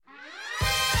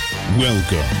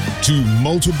Welcome to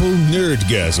Multiple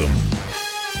Nerdgasm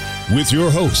with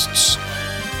your hosts,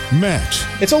 Matt.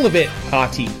 It's all a bit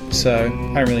arty, so I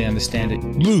don't really understand it.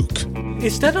 Luke.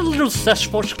 Is that a little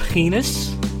Sasquatch penis?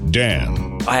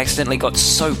 Dan. I accidentally got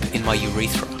soap in my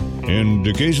urethra. And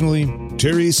occasionally,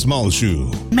 Terry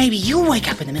Smallshoe. Maybe you'll wake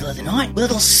up in the middle of the night with a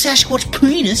little Sasquatch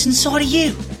penis inside of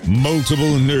you. Multiple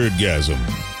Nerdgasm,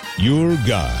 your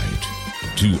guide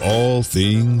to all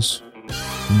things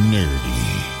nerdy.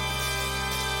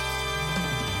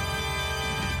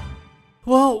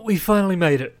 Well, we finally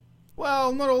made it.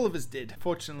 Well, not all of us did.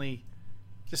 Fortunately,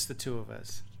 just the two of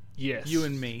us. Yes. You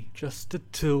and me. Just the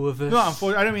two of us.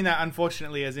 No, I don't mean that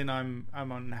unfortunately as in I'm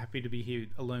unhappy to be here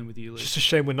alone with you, Luke. Just a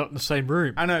shame we're not in the same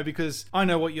room. I know, because I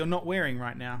know what you're not wearing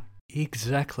right now.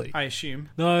 Exactly. I assume.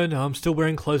 No, I'm still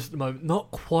wearing clothes at the moment.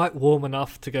 Not quite warm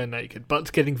enough to go naked, but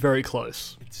it's getting very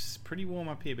close. It's pretty warm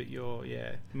up here, but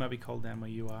it might be cold down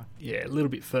where you are. Yeah, a little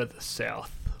bit further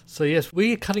south. So yes,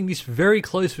 we are cutting this very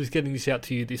close with getting this out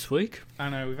to you this week. I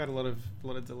know, we've had a lot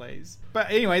of delays.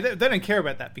 But anyway, they don't care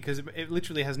about that because it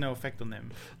literally has no effect on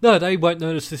them. No, they won't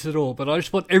notice this at all, but I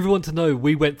just want everyone to know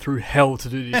we went through hell to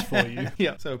do this for you.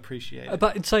 Yeah, so appreciate it.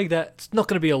 But in saying that, it's not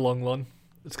going to be a long one.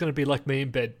 It's going to be like me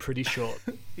in bed, pretty short.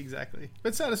 Exactly.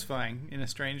 But satisfying in a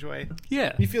strange way.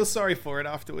 Yeah. You feel sorry for it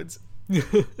afterwards.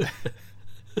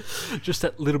 Just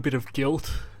that little bit of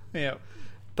guilt. Yeah.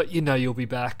 But you know you'll be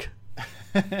back.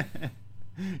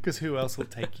 Because who else will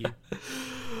take you?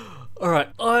 Alright,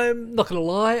 I'm not going to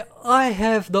lie. I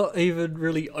have not even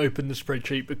really opened the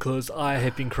spreadsheet because I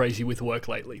have been crazy with work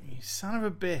lately. You son of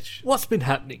a bitch. What's been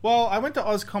happening? Well, I went to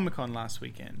Oz Comic Con last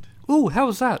weekend. Ooh, how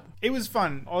was that? It was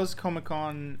fun. Oz Comic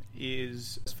Con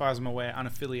is, as far as I'm aware,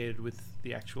 unaffiliated with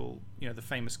the actual, the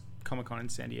famous Comic Con in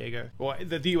San Diego. Or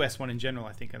the US one in general,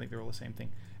 I think. I think they're all the same thing.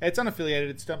 It's unaffiliated.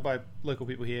 It's done by local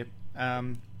people here.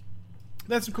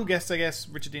 They had some cool guests, I guess.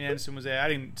 Richard Dean Anderson was there. I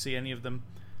didn't see any of them.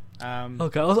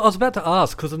 Okay, I was about to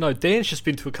ask, because I know Dan's just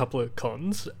been to a couple of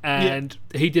cons, and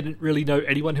he didn't really know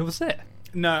anyone who was there.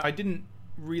 No, I didn't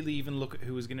really even look at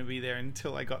who was going to be there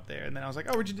until I got there. And then I was like,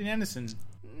 oh, Richard Dean Anderson.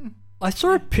 I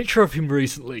saw a picture of him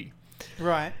recently.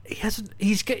 Right.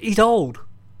 He's old.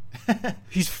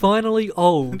 He's finally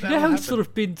old. You know how he's sort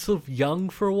of been young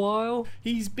for a while?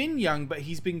 He's been young, but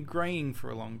he's been greying for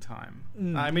a long time.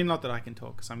 I mean, not that I can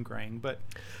talk because I'm greying, but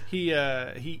he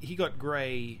got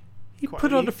grey. He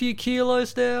put on a few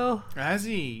kilos now. Has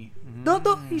he? No,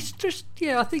 he's just,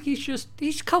 I think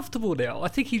he's comfortable now. I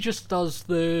think he just does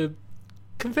the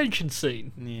convention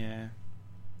scene. Yeah.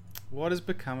 What has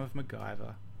become of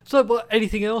MacGyver? So,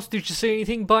 anything else? Did you see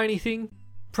anything? Buy anything?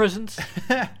 Presents?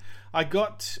 I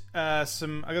got I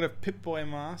got a Pip-Boy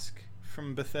mask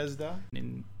from Bethesda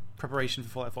in preparation for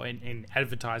Fallout 4, in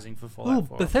advertising for Fallout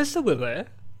 4. Bethesda were there?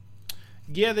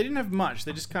 Yeah, they didn't have much.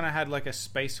 They just kind of had like a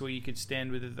space where you could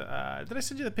stand with it. Did I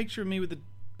send you the picture of me with the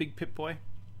big Pip-Boy?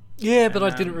 Yeah, but I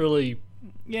didn't really...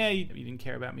 Yeah, you didn't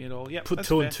care about me at all. Yep, put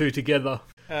two and two together.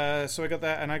 So I got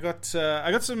that, and I got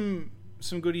some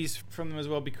goodies from them as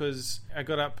well, because I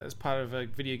got up as part of a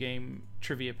video game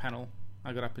trivia panel.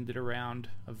 I got up and did a round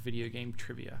of video game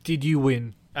trivia. Did you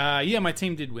win? Yeah, my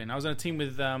team did win. I was on a team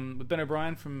with Ben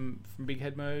O'Brien from Big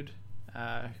Head Mode,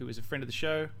 who is a friend of the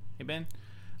show. Hey, Ben.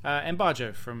 And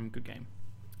Barjo from Good Game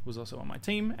was also on my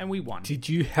team, and we won. Did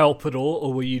you help at all,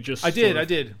 or were you just... I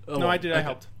did. Oh, no, I did. okay. I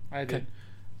helped. I did.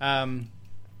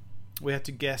 We had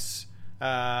to guess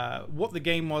what the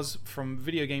game was from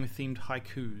video game-themed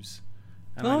haikus.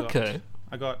 And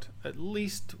I got at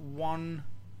least one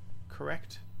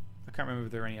correct. I can't remember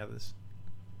if there were any others.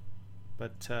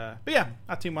 But yeah,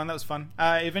 our team won. That was fun.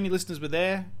 If any listeners were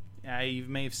there, you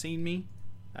may have seen me.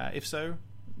 If so,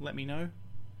 let me know.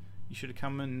 You should have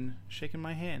come and shaken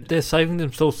my hand. They're saving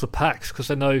themselves for PAX because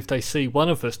they know if they see one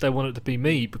of us, they want it to be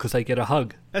me because they get a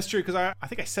hug. That's true, because I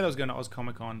think I said I was going to Oz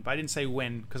Comic Con, but I didn't say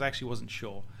when because I actually wasn't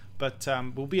sure. But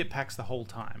we'll be at PAX the whole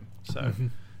time. So,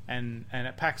 and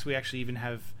at PAX we actually even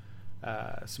have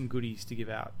some goodies to give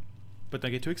out. But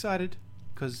don't get too excited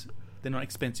because they're not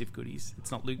expensive goodies.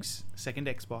 It's not Luke's second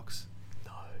Xbox.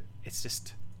 No, it's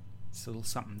a little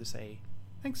something to say.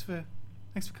 Thanks for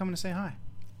coming to say hi.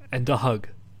 And a hug.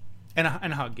 And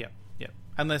a hug, yep.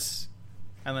 Unless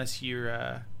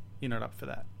you're not up for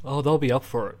that. Oh, they'll be up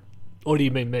for it. Or do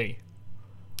you mean me?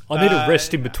 I need a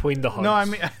rest in between the hugs. No,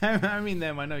 I mean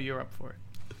them. I know you're up for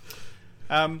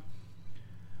it.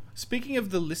 Speaking of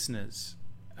the listeners,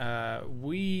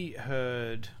 we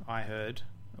heard on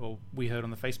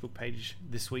the Facebook page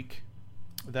this week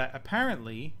that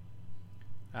apparently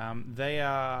they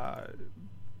are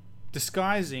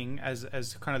disguising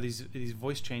as kind of these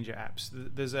voice changer apps.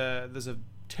 There's a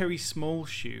Terry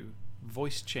Smallshoe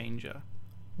voice changer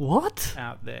What?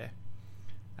 out there.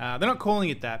 They're not calling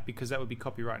it that because that would be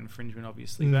copyright infringement,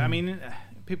 obviously. But I mean,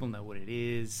 people know what it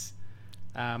is.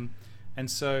 And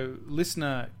so,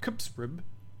 listener Kupsrib,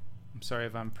 I'm sorry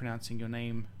if I'm pronouncing your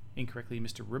name incorrectly,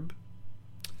 Mr. Rib,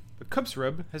 but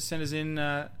Kupsrib has sent us in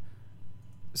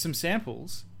some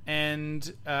samples,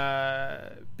 and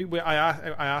I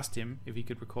asked him if he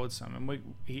could record some, and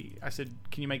I said,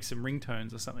 "Can you make some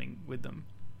ringtones or something with them?"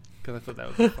 Because I thought that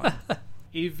would be fun.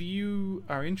 If you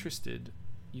are interested,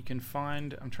 you can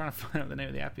find. I'm trying to find out what the name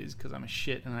of the app is because I'm a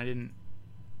shit and I didn't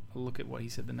look at what he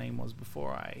said the name was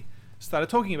before I started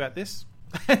talking about this.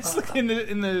 It's like in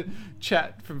the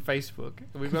chat from Facebook.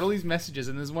 We've got all these messages,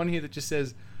 and there's one here that just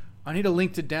says, "I need a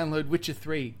link to download Witcher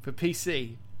 3 for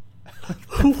PC."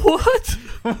 What?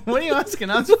 What are you asking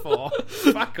us for?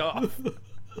 Fuck off.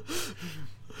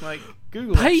 Like,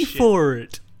 Google that Pay shit. for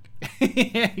it.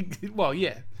 Well,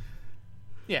 yeah.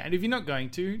 Yeah, and if you're not going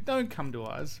to, don't come to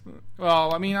us.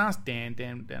 Well, I mean, ask Dan.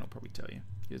 Dan will probably tell you.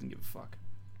 He doesn't give a fuck.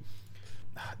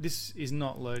 This is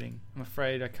not loading. I'm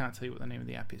afraid I can't tell you what the name of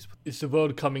the app is. Is the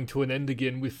world coming to an end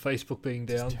again with Facebook being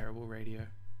down? It's terrible radio.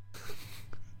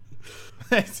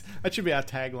 That should be our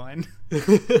tagline.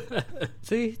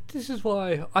 See, this is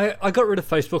why I got rid of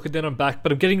Facebook and then I'm back,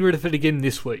 but I'm getting rid of it again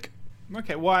this week.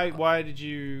 Okay, why did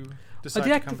you decide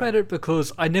I to come back? deactivated it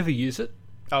because I never use it.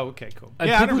 Oh, okay, cool. And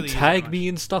yeah, I don't people really use it tag much. me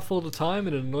in stuff all the time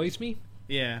and it annoys me.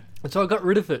 Yeah. And so I got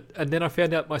rid of it, and then I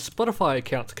found out my Spotify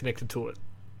account's connected to it.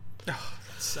 Oh,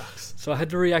 that sucks. So I had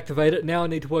to reactivate it. Now I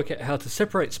need to work out how to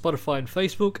separate Spotify and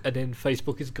Facebook, and then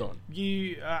Facebook is gone.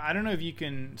 I don't know if you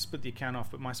can split the account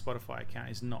off, but my Spotify account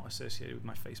is not associated with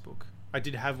my Facebook. I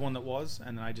did have one that was,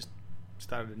 and then I just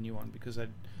started a new one because I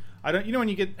don't. You know when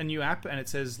you get a new app and it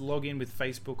says log in with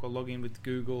Facebook or log in with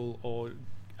Google,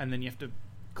 and then you have to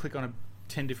click on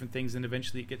 10 different things, and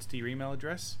eventually it gets to your email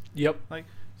address. Yep. Like,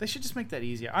 they should just make that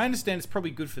easier. I understand it's probably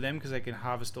good for them because they can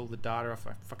harvest all the data off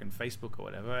fucking Facebook or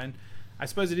whatever, and I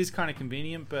suppose it is kind of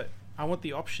convenient, but I want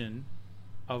the option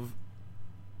of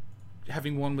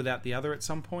having one without the other at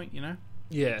some point, you know?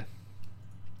 Yeah.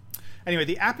 Anyway,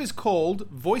 the app is called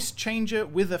Voice Changer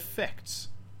with Effects.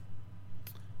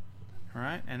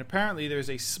 Alright, and apparently there's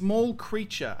a small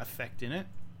creature effect in it.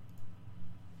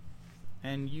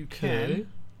 And you can,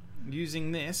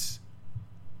 using this,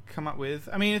 come up with...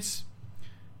 I mean, it's...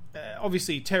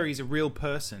 obviously, Terry's a real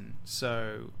person,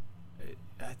 so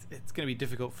it's going to be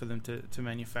difficult for them to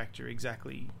manufacture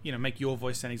exactly... You know, make your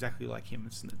voice sound exactly like him.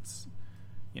 It's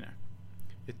you know...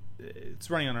 It's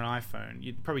running on an iPhone.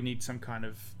 You'd probably need some kind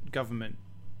of government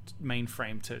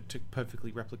mainframe to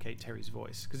perfectly replicate Terry's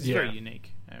voice, because it's very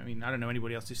unique. I mean, I don't know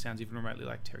anybody else who sounds even remotely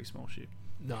like Terry Smallshoe.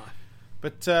 No.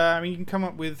 But I mean, you can come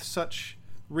up with such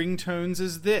ringtones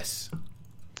as this.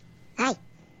 Hey,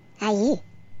 how are you?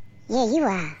 Yeah, you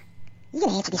gonna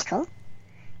answer this call?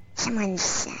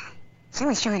 Someone's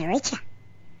trying to reach you.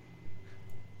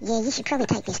 Yeah, you should probably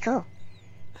take this call.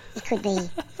 It could be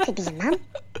your mum.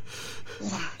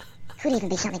 Yeah, could even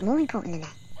be something more important than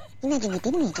that. Imagine you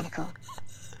didn't answer the call.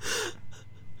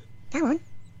 Go on.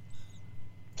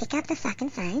 Pick up the fucking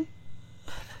phone.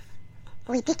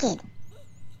 Oi, dickhead.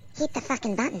 Hit the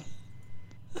fucking button.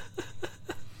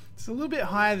 It's a little bit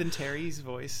higher than Terry's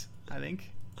voice, I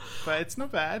think. But it's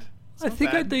not bad. I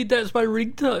think I need that as my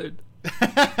ringtone.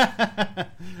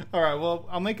 Alright, well,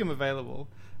 I'll make them available.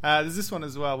 There's this one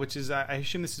as well, which is, I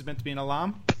assume this is meant to be an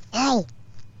alarm. Hey,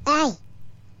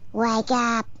 wake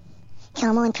up.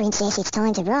 Come on, princess, it's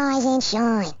time to rise and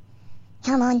shine.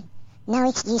 Come on, no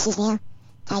excuses now.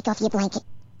 Take off your blanket.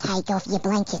 Take off your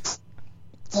blankets.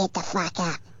 Get the fuck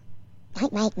up.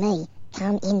 Don't make me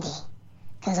come in there,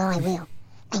 because I will.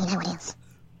 And you know what else?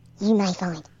 You may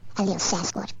find a little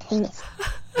Sasquatch penis.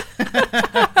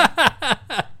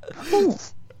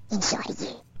 Penis inside of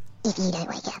you, if you don't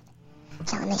wake up.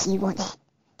 So unless you want that,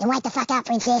 then wake the fuck up,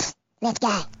 princess. Let's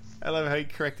go. I love how he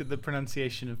corrected the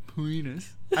pronunciation of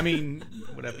penis. I mean,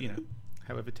 whatever, you know,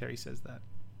 however Terry says that.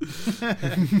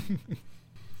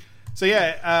 So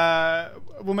yeah,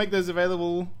 we'll make those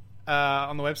available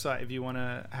on the website if you want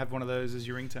to have one of those as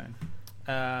your ringtone.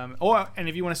 And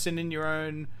if you want to send in your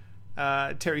own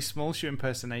Terry Smallshoe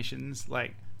impersonations,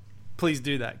 like, please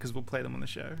do that, because we'll play them on the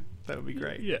show. That would be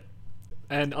great. Yeah.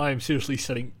 And I am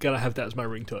seriously gonna have that as my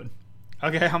ringtone.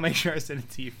 Okay, I'll make sure I send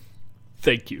it to you.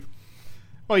 Thank you.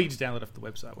 Or you just download it off the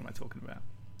website. What am I talking about?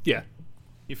 Yeah.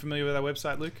 You familiar with our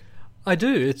website, Luke? I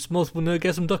do. It's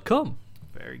multiplenerdgasm.com.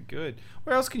 Very good.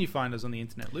 Where else can you find us on the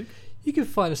internet, Luke? You can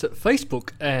find us at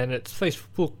Facebook, and it's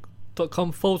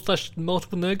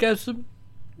facebook.com/multiplenerdgasm.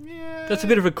 Yeah. That's a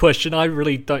bit of a question. I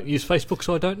really don't use Facebook,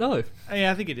 so I don't know.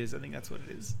 Yeah, I think it is. I think that's what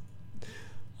it is.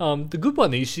 The good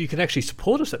one is you can actually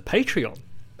support us at Patreon.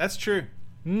 That's true.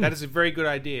 That is a very good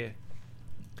idea.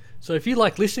 So if you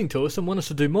like listening to us and want us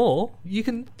to do more, you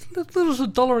can let us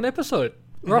 $1 an episode.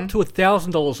 We're up to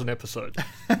 $1,000 an episode.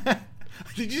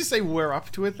 Did you say we're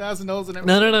up to $1,000 an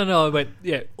episode? No. I went,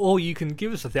 yeah. Or you can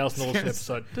give us $1,000 an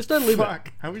episode. There's no limit.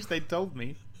 Fuck. I wish they'd told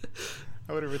me.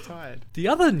 I would have retired. The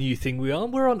other new thing we're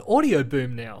on Audio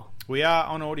Boom now. We are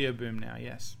on Audio Boom now,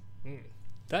 yes.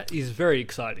 That is very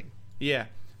exciting. Yeah.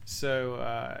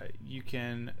 So you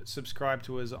can subscribe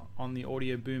to us on the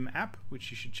Audio Boom app, which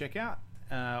you should check out.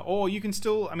 Or you can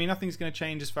still... I mean, nothing's going to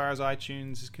change as far as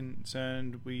iTunes is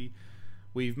concerned.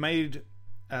 We've made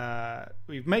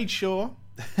sure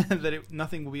that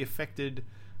nothing will be affected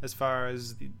as far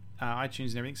as the iTunes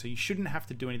and everything, so you shouldn't have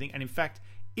to do anything. And in fact,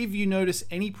 if you notice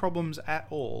any problems at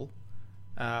all,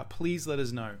 please let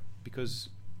us know, because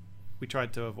we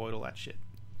tried to avoid all that shit.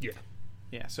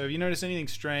 Yeah, so if you notice anything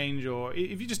strange, or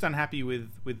if you're just unhappy with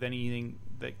anything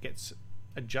that gets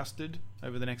adjusted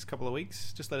over the next couple of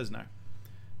weeks, just let us know,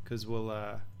 because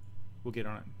we'll get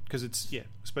on it, because it's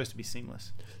supposed to be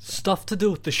seamless. So. Stuff to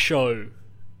do with the show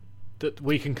that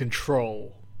we can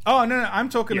control. Oh no, I'm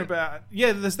talking about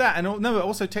there's that, and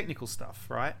also technical stuff,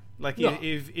 right? Like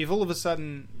if all of a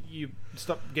sudden you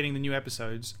stop getting the new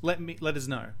episodes, let us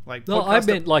know. Like I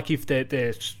meant like if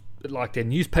their like their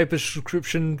newspaper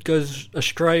subscription goes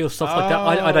astray or stuff like that.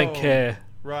 I don't care.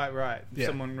 Right. Yeah.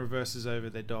 Someone reverses over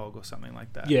their dog or something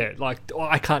like that. Yeah, like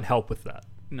I can't help with that.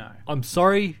 No. I'm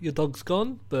sorry your dog's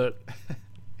gone, but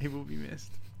he will be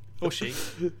missed. Or she.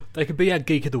 They could be our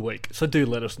Geek of the Week, so do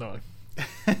let us know.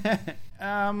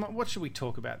 What should we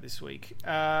talk about this week?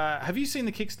 Have you seen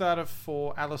the Kickstarter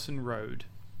for Allison Road?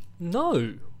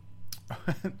 No.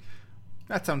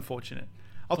 That's unfortunate.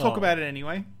 I'll talk about it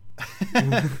anyway.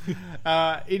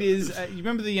 It is. You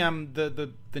remember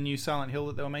the new Silent Hill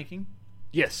that they were making?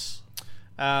 Yes.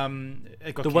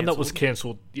 It got the one that was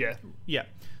cancelled. Yeah. Yeah.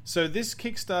 So this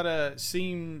Kickstarter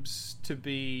seems to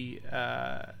be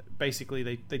basically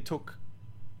they took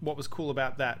what was cool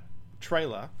about that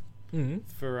trailer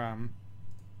for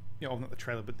not the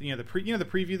trailer, but the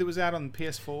preview that was out on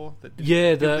PS4 that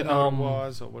didn't know what it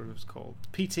was, or what it was called,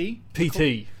 PT.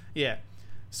 Yeah.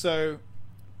 So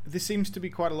this seems to be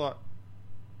quite a lot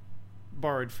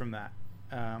borrowed from that.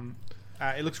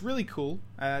 It looks really cool.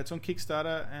 It's on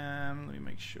Kickstarter, and let me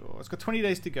make sure. It's got 20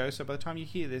 days to go, so by the time you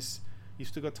hear this, you've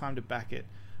still got time to back it.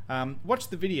 Watch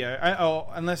the video,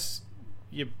 unless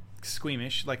you're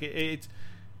squeamish. Like it's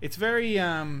very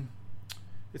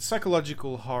it's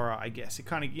psychological horror, I guess. It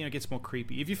kind of gets more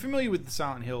creepy. If you're familiar with the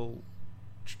Silent Hill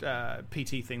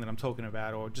PT thing that I'm talking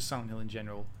about, or just Silent Hill in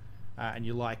general, and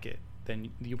you like it,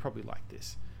 then you'll probably like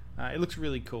this. It looks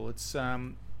really cool. It's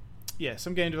some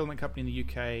game development company in the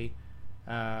UK,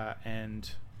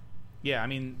 and I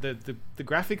mean the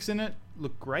graphics in it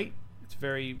look great. It's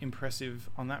very impressive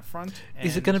on that front.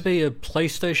 Is it going to be a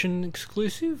PlayStation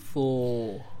exclusive,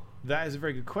 or? That is a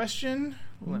very good question.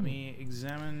 Let me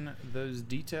examine those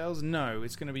details. No,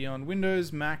 it's going to be on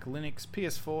Windows, Mac, Linux,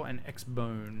 PS4, and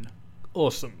Xbone.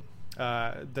 Awesome.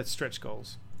 That's stretch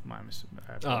goals. I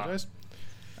apologize.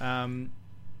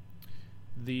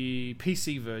 The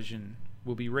PC version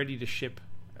will be ready to ship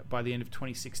by the end of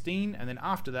 2016, and then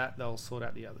after that, they'll sort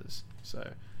out the others.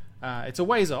 So it's a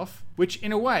ways off, which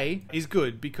in a way is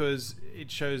good, because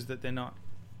it shows that they're not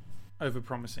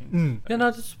over-promising. Yeah,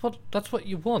 no, that's what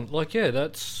you want. Like,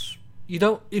 that's... You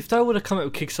don't... If they were to come out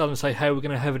with Kickstarter and say, hey, we're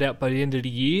going to have it out by the end of the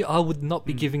year, I would not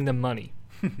be giving them money.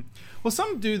 Well,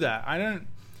 some do that.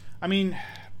 I mean,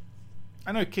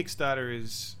 I know Kickstarter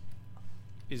is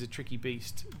a tricky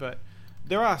beast, but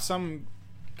there are some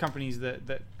companies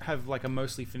that have like a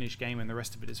mostly finished game, and the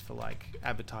rest of it is for like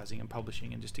advertising and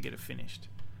publishing and just to get it finished.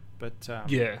 But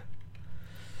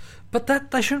But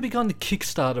that they shouldn't be going to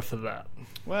Kickstarter for that.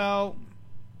 Well,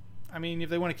 I mean, if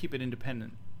they want to keep it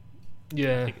independent,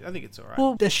 I think it's alright.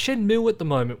 Well, there's Shenmue at the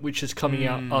moment, which is coming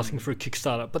out asking for a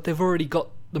Kickstarter, but they've already got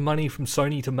the money from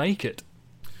Sony to make it.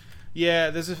 Yeah,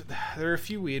 there are a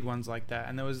few weird ones like that,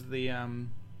 and there was the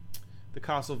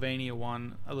Castlevania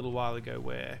one a little while ago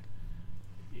where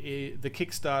the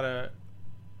Kickstarter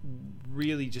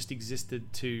really just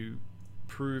existed to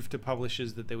prove to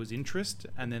publishers that there was interest,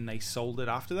 and then they sold it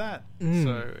after that. So I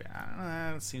don't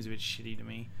know, that seems a bit shitty to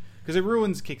me, because it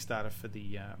ruins Kickstarter for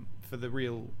the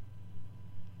real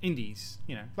indies,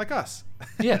 like us.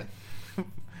 Yeah.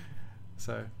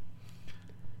 So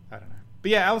I don't know,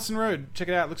 but yeah, Allison Road, check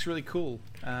it out. It looks really cool.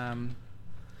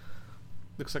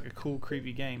 Looks like a cool,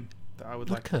 creepy game that I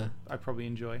would I'd probably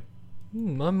enjoy.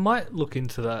 I might look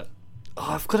into that.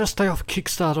 I've got to stay off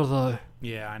Kickstarter though.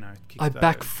 Yeah, I know. I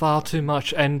back far too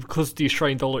much, and because the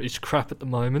Australian dollar is crap at the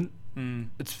moment,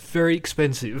 it's very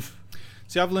expensive.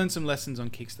 See, I've learned some lessons on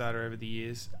Kickstarter over the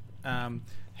years.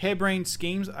 Harebrained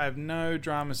Schemes, I have no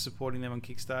drama supporting them on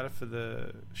Kickstarter for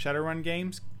the Shadowrun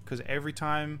games, because every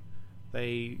time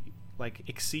they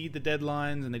exceed the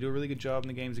deadlines and they do a really good job and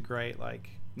the games are great,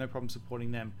 no problem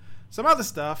supporting them. Some other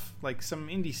stuff, like some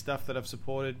indie stuff that I've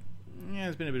supported,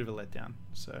 it's been a bit of a letdown.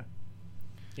 So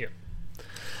yeah,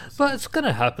 but it's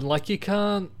gonna happen. You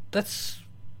can't. That's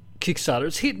Kickstarter.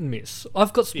 It's hit and miss.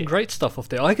 I've got some great stuff off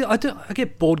there. I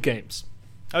get board games.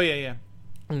 Oh yeah.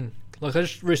 I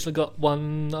just recently got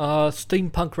one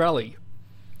Steampunk Rally.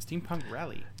 Steampunk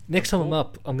Rally. Next time I'm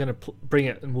up, I'm going to bring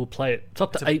it and we'll play it. It's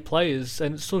up to 8 players,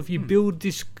 and it's sort of you build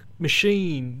this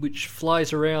machine which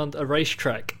flies around a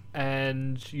racetrack,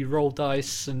 and you roll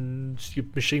dice, and your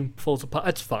machine falls apart.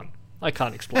 It's fun. I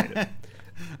can't explain it.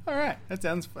 All right, that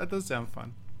does sound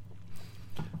fun.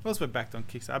 What else have I backed on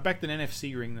Kickstarter? I backed an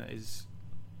NFC ring that is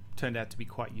turned out to be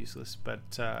quite useless, but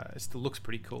it still looks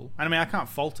pretty cool. And I mean, I can't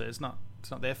fault it. It's not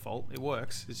their fault. It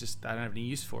works. It's just I don't have any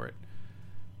use for it.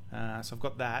 So I've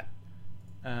got that.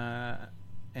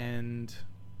 And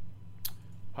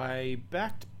I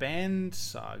backed Band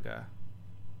Saga,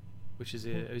 which is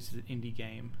it's an indie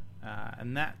game,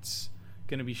 and that's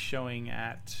going to be showing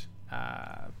at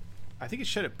I think it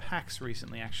showed at PAX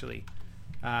recently actually,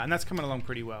 and that's coming along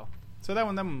pretty well. So that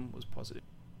one was positive.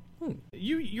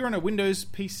 You're on a Windows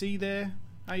PC there,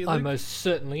 are you, Luke? I most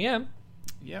certainly am.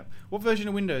 Yep. What version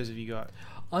of Windows have you got?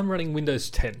 I'm running Windows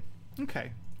 10.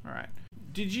 Okay. All right.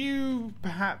 Did you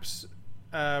perhaps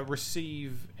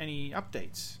receive any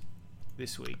updates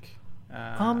this week?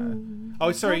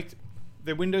 Oh, sorry.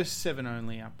 They're Windows 7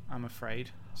 only up, I'm afraid.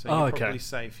 So you're probably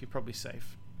safe. You're probably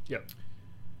safe. Yep.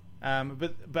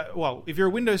 But well, if you're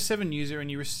a Windows 7 user and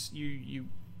you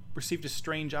received a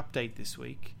strange update this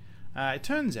week, it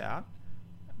turns out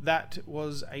that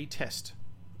was a test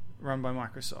run by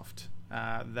Microsoft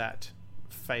that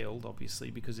failed,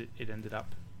 obviously, because it ended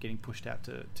up getting pushed out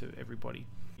to everybody.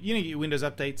 You get your Windows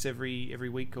updates every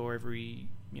week or every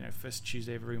first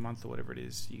Tuesday of every month or whatever it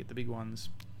is. You get the big ones.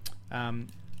 An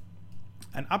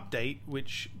update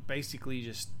which basically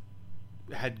just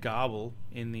had garble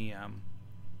in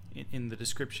the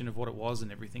description of what it was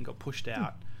and everything got pushed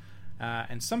out.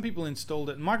 And some people installed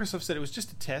it. And Microsoft said it was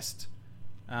just a test.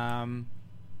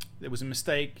 There was a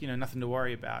mistake, nothing to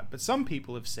worry about. But some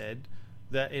people have said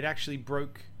that it actually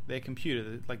broke their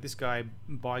computer. Like this guy,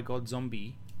 By God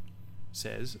Zombie,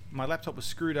 says, my laptop was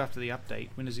screwed after the update.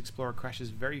 Windows Explorer crashes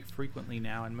very frequently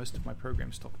now, and most of my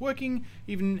programs stopped working,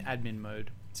 even in admin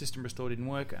mode. System Restore didn't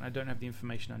work, and I don't have the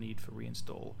information I need for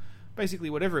reinstall. Basically,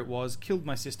 whatever it was, killed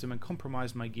my system and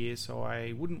compromised my gear, so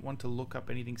I wouldn't want to look up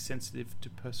anything sensitive to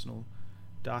personal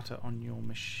data on your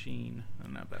machine. I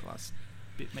don't know if that last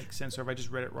bit makes sense or if I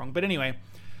just read it wrong. But anyway,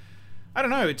 I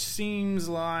don't know. It seems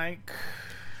like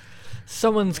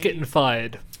someone's getting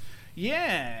fired.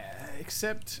 Yeah,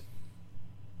 except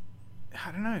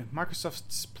I don't know.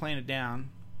 Microsoft's playing it down,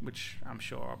 which I'm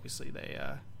sure obviously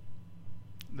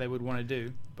they would want to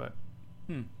do. But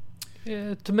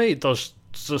yeah, to me it does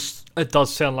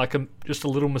sound like just a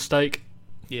little mistake.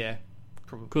 Yeah,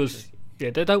 probably. Because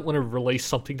they don't want to release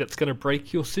something that's going to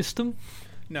break your system.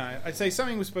 No, I'd say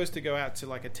something was supposed to go out to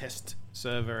like a test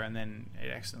server, and then it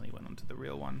accidentally went onto the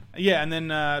real one. Yeah, and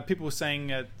then people were saying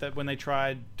that when they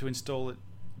tried to install it,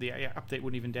 the update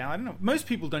wouldn't even download. I don't know. Most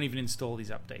people don't even install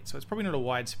these updates, so it's probably not a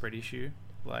widespread issue.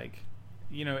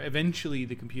 Eventually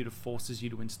the computer forces you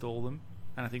to install them,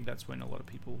 and I think that's when a lot of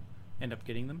people end up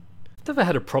getting them. I've never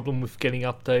had a problem with getting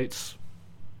updates.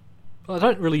 I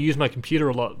don't really use my computer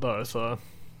a lot though, so...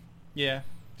 Yeah,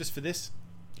 just for this?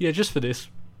 Yeah, just for this.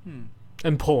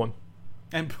 And porn.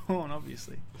 And porn,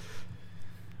 obviously.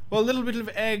 Well, a little bit of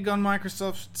egg on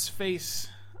Microsoft's face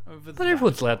over But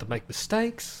everyone's allowed to make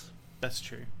mistakes. That's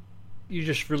true. You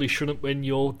just really shouldn't when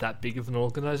you're that big of an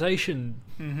organisation.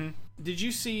 Mm-hmm. Did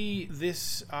you see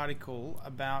this article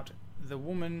about the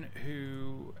woman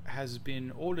who has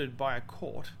been ordered by a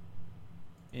court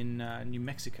in New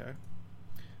Mexico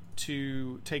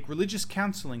to take religious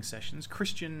counseling sessions,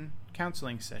 Christian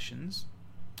counseling sessions?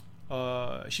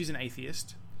 She's an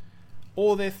atheist,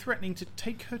 or they're threatening to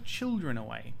take her children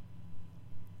away.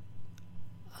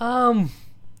 Are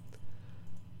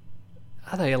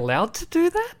they allowed to do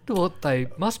that? Or they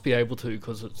must be able to,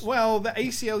 because it's... Well, the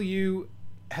ACLU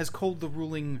has called the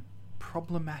ruling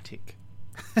problematic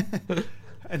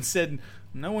and said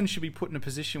no one should be put in a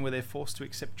position where they're forced to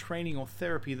accept training or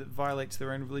therapy that violates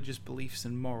their own religious beliefs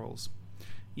and morals.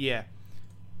 Yeah,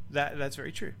 that's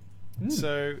very true.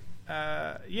 So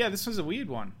yeah, this was a weird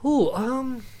one.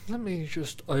 Oh, let me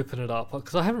just open it up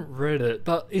because I haven't read it.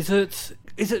 But is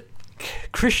it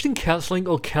Christian counselling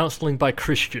or counselling by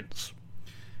Christians?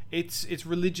 It's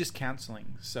religious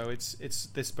counselling, so it's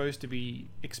they're supposed to be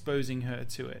exposing her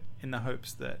to it in the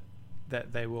hopes that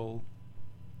they will,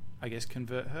 I guess,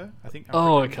 convert her. I think.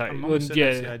 Okay. I'm Well, that's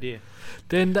yeah. the idea.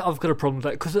 Then I've got a problem with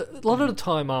that because a lot of the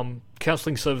time,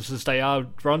 counselling services, they are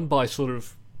run by sort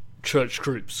of church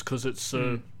groups because it's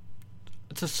a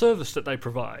service that they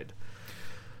provide.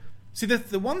 See,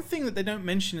 the one thing that they don't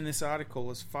mention in this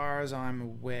article, as far as I'm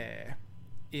aware,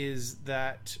 is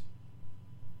that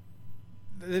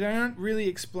they don't really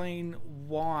explain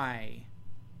why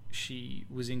she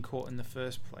was in court in the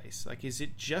first place. Like, is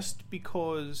it just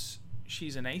because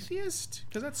she's an atheist?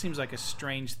 Because that seems like a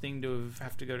strange thing to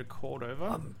have to go to court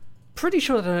over. Pretty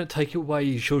sure they don't take away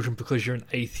your children because you're an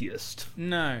atheist.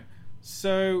 No.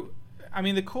 So, I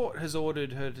mean, the court has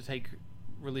ordered her to take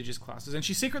religious classes, and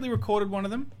she secretly recorded one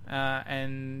of them,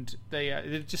 and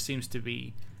it just seems to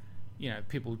be,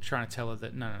 people trying to tell her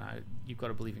that no, you've got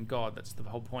to believe in God. That's the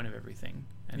whole point of everything.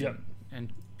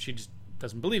 And she just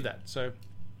doesn't believe that. So,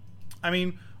 I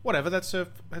mean, whatever. That's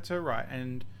her right,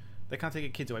 and they can't take her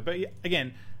kids away. But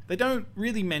again, they don't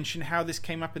really mention how this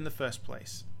came up in the first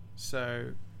place.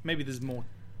 So maybe there's more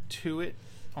to it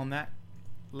on that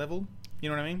level. You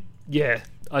know what I mean? Yeah,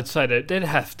 I'd say that there'd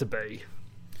have to be.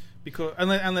 Because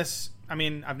unless I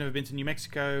mean, I've never been to New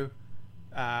Mexico.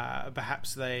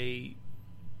 Perhaps they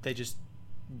just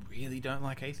really don't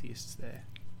like atheists there.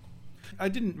 I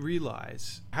didn't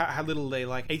realize how little they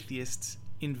like atheists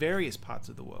in various parts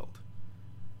of the world.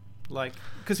 Like,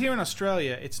 because here in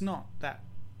Australia, it's not that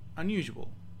unusual.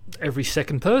 Every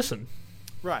second person.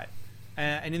 Right.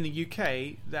 And in the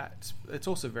UK, it's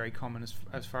also very common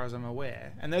as far as I'm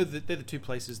aware. And they're the two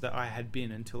places that I had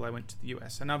been until I went to the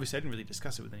US. And obviously, I didn't really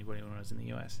discuss it with anybody when I was in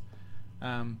the US.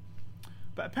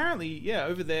 But apparently, yeah,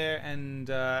 over there, and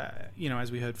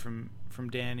as we heard from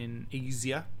Dan in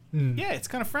Asia, yeah, it's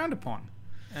kind of frowned upon,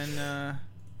 and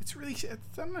it's really, I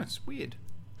don't know, it's weird.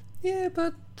 Yeah,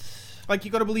 but like,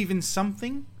 you got to believe in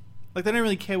something. Like, they don't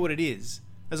really care what it is,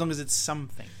 as long as it's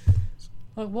something.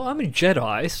 Well, I'm a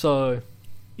Jedi, so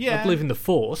yeah, I believe in the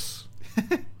Force. I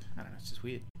don't know, it's just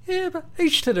weird. Yeah, but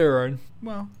each to their own.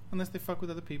 Well, unless they fuck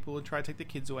with other people and try to take their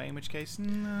kids away, in which case,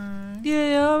 no.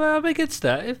 Yeah, I get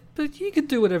that. But you can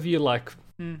do whatever you like.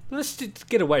 Let's just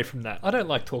get away from that. I don't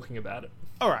like talking about it.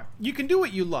 Alright, you can do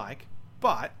what you like,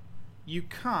 but you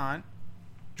can't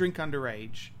drink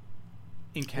underage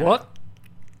in Canada. What?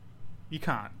 You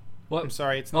can't. What? I'm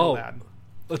sorry, it's not allowed.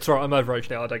 That's right, I'm overage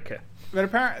now, I don't care. But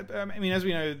apparently, I mean, as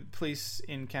we know, police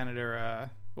in Canada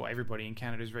everybody in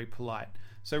Canada is very polite.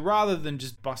 So rather than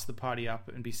just bust the party up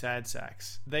and be sad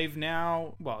sacks, they've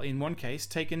now, in one case,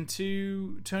 taken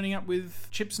to turning up with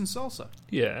chips and salsa.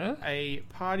 Yeah. A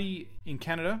party in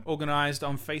Canada, organised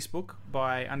on Facebook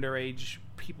by underage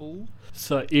people.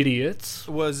 So idiots.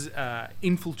 Was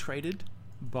infiltrated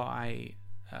by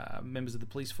members of the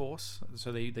police force.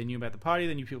 So they knew about the party,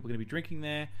 they knew people were going to be drinking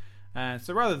there.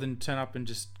 So rather than turn up and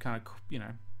just kind of,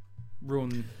 not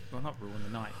ruin the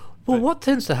night. Well, what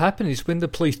tends to happen is when the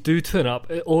police do turn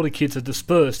up, all the kids are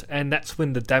dispersed, and that's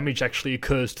when the damage actually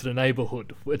occurs to the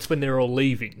neighbourhood. It's when they're all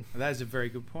leaving. That is a very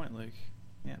good point, Luke.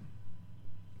 Yeah.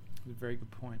 A very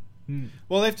good point.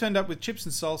 Well, they've turned up with chips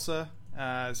and salsa.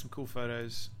 Some cool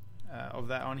photos of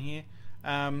that on here.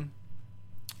 I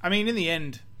mean, in the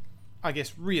end, I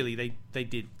guess really they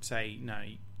did say, no,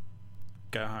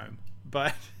 go home.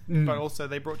 But also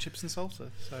they brought chips and salsa,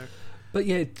 so... But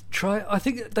yeah, I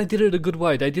think they did it a good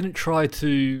way. They didn't try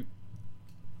to...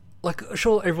 Like,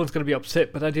 sure, everyone's going to be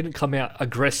upset, but they didn't come out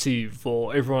aggressive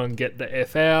or everyone get the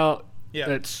F out. Yeah.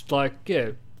 It's like,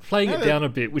 playing it down a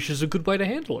bit, which is a good way to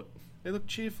handle it. They look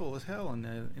cheerful as hell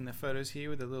in their photos here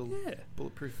with their little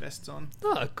bulletproof vests on.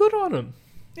 Oh, good on them.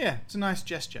 Yeah, it's a nice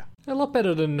gesture. A lot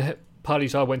better than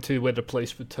parties I went to where the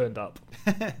police were turned up.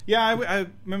 Yeah, I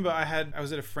remember I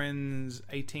was at a friend's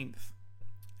 18th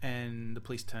and the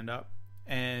police turned up.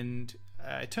 And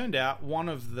it turned out one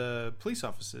of the police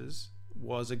officers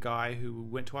was a guy who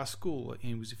went to our school.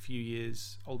 He was a few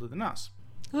years older than us.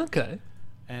 Okay.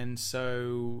 And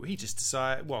so he just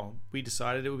decided... Well, we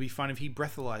decided it would be fun if he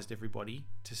breathalyzed everybody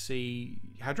to see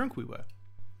how drunk we were.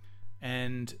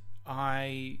 And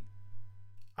I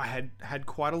had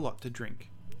quite a lot to drink.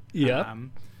 Yeah.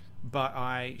 But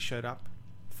I showed up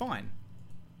fine.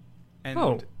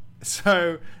 And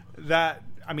so that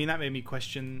made me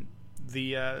question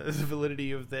the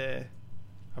validity of their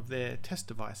test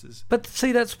devices. But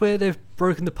see, that's where they've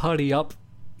broken the party up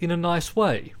in a nice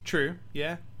way. True,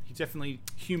 yeah. He definitely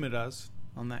humoured us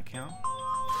on that count.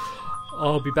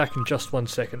 I'll be back in just 1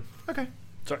 second. Okay.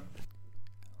 Sorry.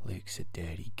 Luke's a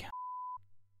dirty cunt.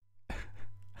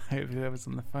 I hope whoever's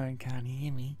on the phone can't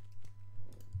hear me.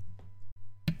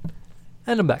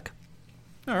 And I'm back.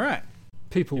 All right.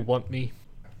 People want me.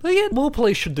 But yeah, more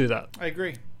police should do that. I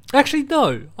agree. Actually,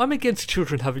 no. I'm against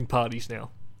children having parties now.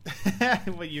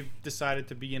 Well, you've decided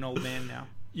to be an old man now.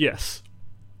 Yes.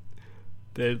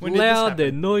 They're When did this loud, happen?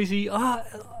 they're noisy. I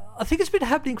think it's been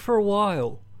happening for a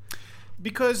while.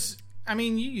 Because, I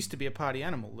mean, you used to be a party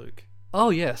animal, Luke. Oh,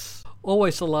 yes.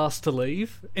 Always the last to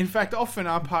leave. In fact, often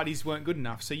our parties weren't good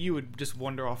enough, so you would just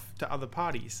wander off to other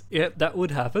parties. Yeah, that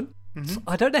would happen. Mm-hmm.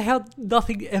 I don't know how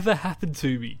nothing ever happened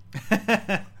to me.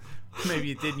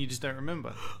 Maybe it did and you just don't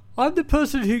remember. I'm the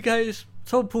person who goes,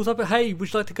 someone pulls up, hey,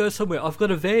 would you like to go somewhere? I've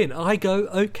got a van. I go,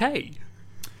 okay.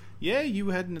 Yeah, you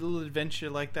had a little adventure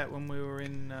like that when we were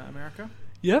in America.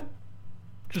 Yep.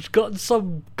 Just got in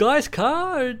some guy's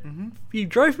car and he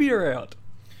drove me around.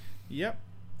 Yep.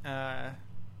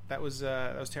 That was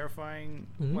terrifying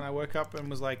when I woke up and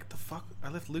was like, the fuck? I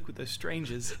left Luke with those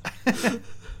strangers.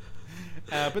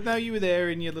 But no, you were there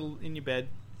in your bed.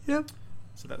 Yep.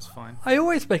 So that's fine. I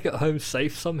always make it home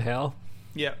safe somehow.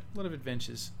 Yeah, a lot of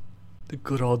adventures. The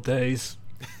good old days.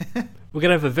 We're going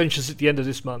to have adventures at the end of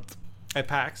this month. At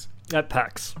PAX. At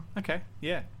PAX. Okay,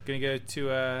 yeah. Gonna go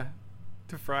to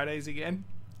Fridays again.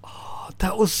 Oh,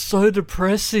 that was so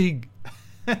depressing.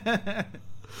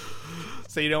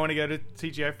 So you don't want to go to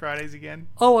TGI Fridays again?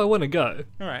 Oh, I want to go.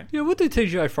 All right. Yeah, we'll do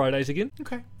TGI Fridays again.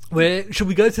 Okay. Where should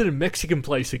we go to the Mexican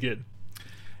place again?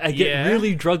 And get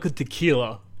really drunk with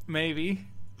tequila. Maybe.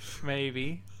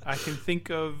 I can think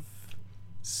of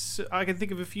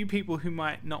a few people who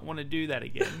might not want to do that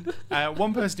again.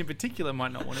 One person in particular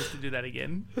might not want us to do that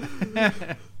again.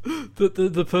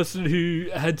 The person who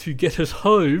had to get us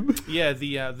home. Yeah,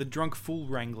 the drunk fool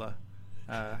wrangler,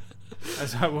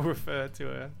 as I will refer to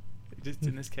her, just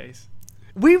in this case.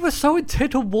 We were so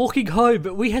intent on walking home,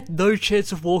 but we had no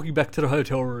chance of walking back to the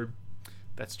hotel room.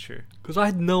 That's true. Because I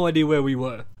had no idea where we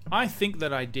were. I think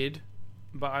that I did,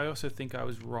 but I also think I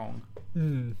was wrong.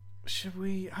 Should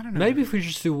we? I don't know. Maybe if we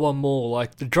just do one more,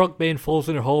 like the drunk man falls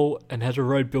in a hole and has a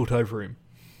road built over him.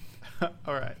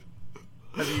 All right.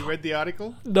 Have you read the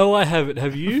article? No, I haven't.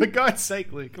 Have For you? God's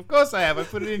sake, Luke. Of course I have. I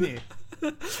put it in here.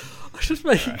 I was just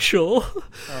making sure. All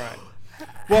right.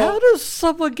 How does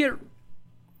someone get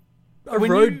a when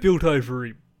road you- built over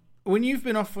him? When you've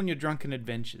been off on your drunken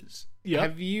adventures, Yep.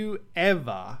 have you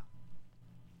ever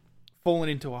fallen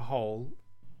into a hole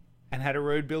and had a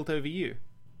road built over you?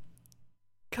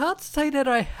 Can't say that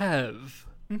I have.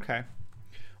 Okay.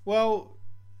 Well,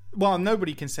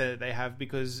 nobody can say that they have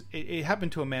because it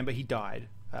happened to a man, but he died,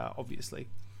 obviously.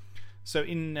 So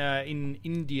in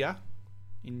India,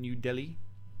 in New Delhi,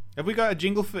 have we got a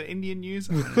jingle for Indian news?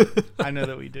 I know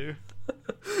that we do.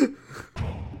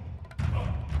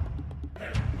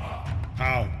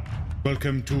 How?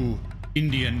 Welcome to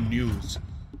Indian News.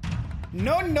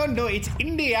 No, it's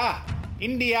India.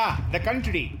 India, the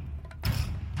country.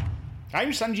 I'm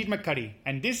Sanjeev McCurry,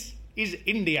 and this is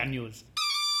India News.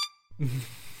 I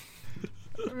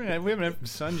mean, we haven't heard from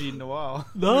Sanjeev in a while.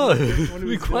 No, What are we it's been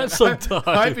doing? quite some time.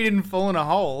 I hope he didn't fall in a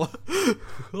hole.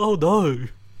 Oh no.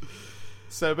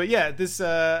 So, but yeah, this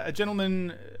a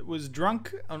gentleman was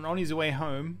drunk on his way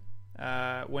home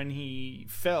when he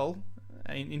fell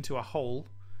into a hole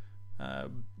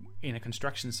in a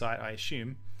construction site, I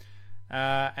assume.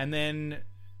 And then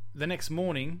the next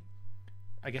morning,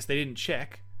 I guess they didn't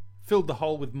check, filled the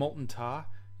hole with molten tar,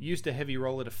 used a heavy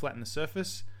roller to flatten the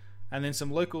surface, and then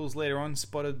some locals later on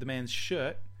spotted the man's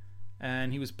shirt,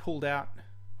 and he was pulled out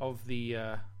of the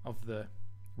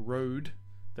road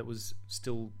that was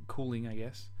still cooling, I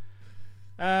guess.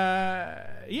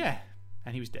 Yeah,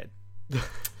 and he was dead.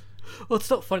 Well, it's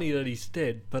not funny that he's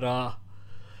dead, but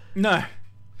No.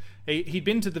 He'd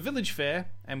been to the village fair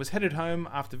and was headed home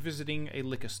after visiting a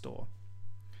liquor store.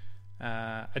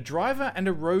 A driver and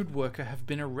a road worker have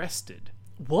been arrested.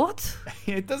 what?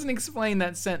 It doesn't explain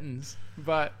that sentence,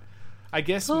 but I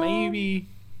guess maybe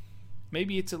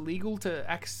it's illegal to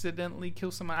accidentally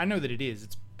kill someone. I know that it is.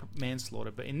 It's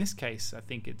manslaughter, but in this case, I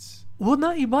think it's... Well,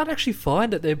 no, you might actually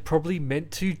find that they're probably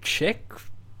meant to check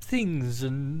things,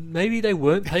 and maybe they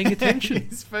weren't paying attention.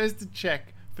 You're supposed to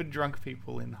check for drunk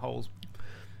people in holes.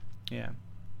 Yeah,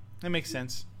 that makes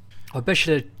sense. I bet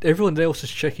you that everyone else is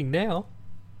checking now.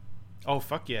 Oh,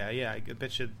 fuck yeah, I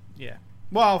bet you, yeah.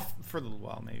 Well, for a little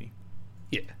while, maybe.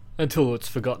 Yeah, until it's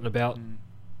forgotten about.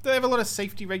 They have a lot of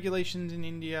safety regulations in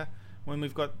India when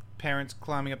we've got parents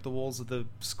climbing up the walls of the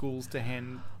schools to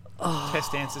hand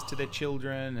test answers to their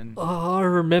children. And Oh, I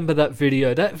remember that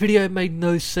video. That video made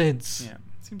no sense. yeah,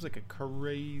 it's Seems like a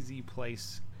crazy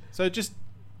place. So just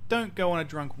don't go on a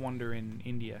drunk wander in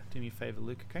India. Do me a favour,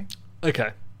 Luke, okay?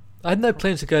 Okay. I had no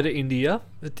plans to go to India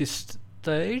at this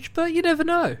stage, but you never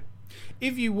know.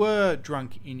 If you were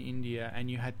drunk in India and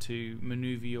you had to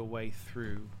maneuver your way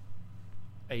through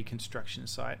a construction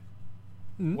site,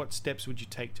 what steps would you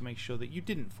take to make sure that you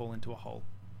didn't fall into a hole?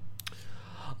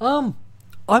 I'm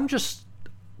just...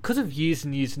 Because of years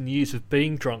and years and years of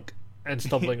being drunk and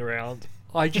stumbling around,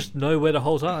 I just know where the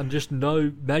holes are and just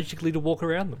know magically to walk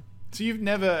around them. So you've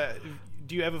never...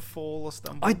 Do you ever fall or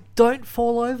stumble? I don't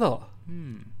fall over.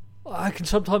 I can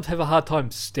sometimes have a hard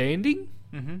time standing,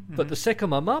 but the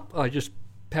second I'm up, I just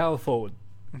power forward.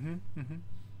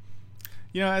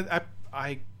 You know,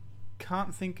 I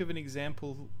can't think of an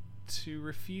example to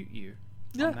refute you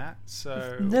on that.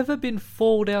 So Never been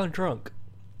fall down drunk.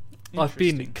 I've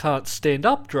been can't stand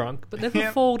up drunk, but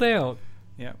never fall down.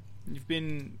 Yeah. You've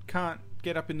been can't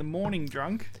get up in the morning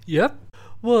drunk. Yep.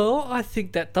 Well, I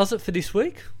think that does it for this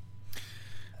week.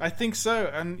 I think so.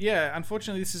 And yeah,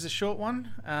 unfortunately this is a short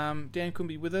one. Dan couldn't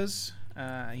be with us.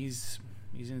 He's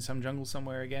in some jungle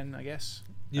somewhere again, I guess.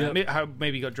 Yeah.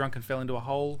 Maybe he got drunk and fell into a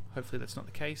hole. Hopefully that's not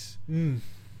the case.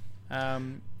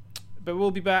 But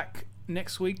we'll be back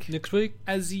next week.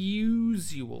 As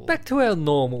usual. Back to our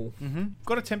normal.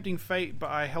 Got a tempting fate, but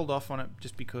I held off on it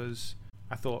just because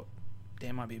I thought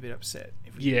Dan might be a bit upset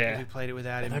if we played it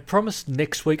without him. And I promise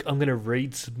next week I'm going to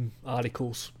read some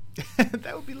articles.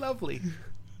 That would be lovely.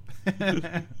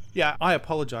 Yeah, I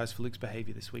apologise for Luke's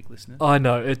behaviour this week, listeners. I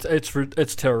know,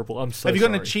 it's terrible. I'm so sorry. Have you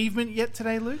got an achievement yet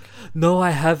today, Luke? No,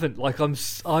 I haven't. Like, I'm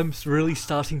really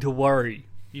starting to worry.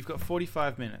 You've got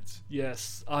 45 minutes.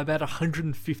 Yes, I'm at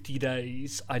 150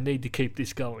 days. I need to keep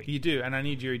this going. You do, and I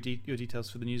need your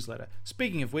details for the newsletter.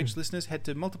 Speaking of which, listeners, head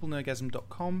to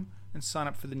multiplenergasm.com and sign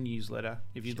up for the newsletter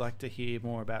if you'd like to hear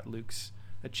more about Luke's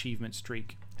achievement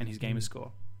streak and his gamer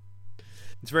score.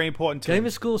 It's very important to Gamer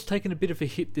score's taken a bit of a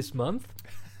hit this month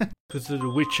because of The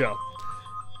Witcher.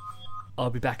 I'll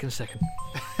be back in a second.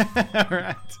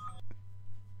 Alright.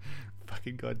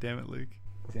 Fucking goddamn it, Luke.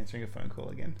 He's answering a phone call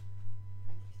again.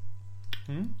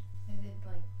 I did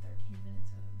like 13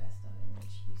 minutes of best of in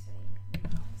which you say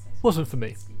Wasn't for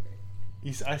me.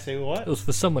 I say what? It was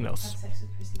for someone else. have sex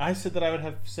with Kristen. I said that I would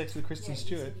have sex with Kristen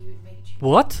Stewart. You would make a choice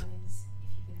What? if you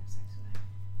could have sex with her.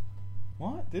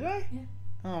 What? Did I? Yeah.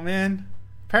 Oh man.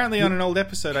 Apparently on an old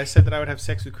episode I said that I would have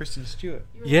sex with Kristen Stewart.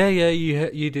 Yeah,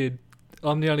 you did.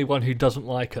 I'm the only one who doesn't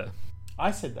like her.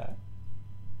 I said that.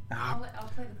 I'll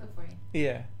play the clip for you.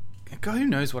 Yeah. God, who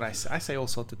knows what I say? I say all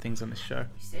sorts of things on this show. You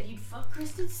said you'd fuck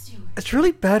Kristen Stewart. It's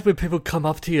really bad when people come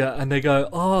up to you and they go,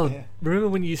 "Oh, Yeah. remember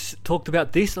when you talked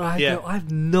about this?" And I go, "I have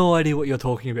no idea what you're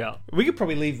talking about." We could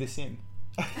probably leave this in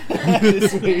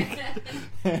this week.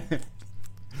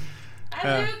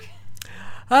 Hi, Luke.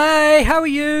 Hey, how are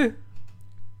you?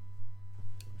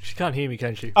 She can't hear me,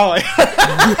 can she? Oh,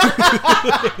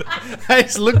 I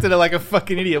just looked at her like a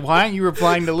fucking idiot. Why aren't you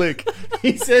replying to Luke?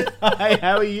 He said, "Hi,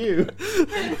 how are you?"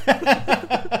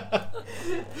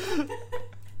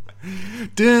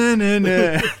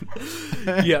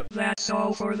 Yep. That's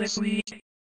all for this week.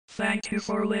 Thank you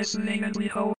for listening and we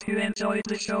hope you enjoyed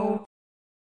the show.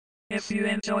 If you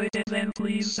enjoyed it, then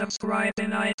please subscribe in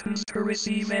iTunes to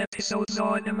receive episodes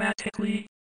automatically.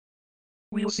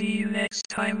 We'll see you next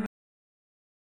time.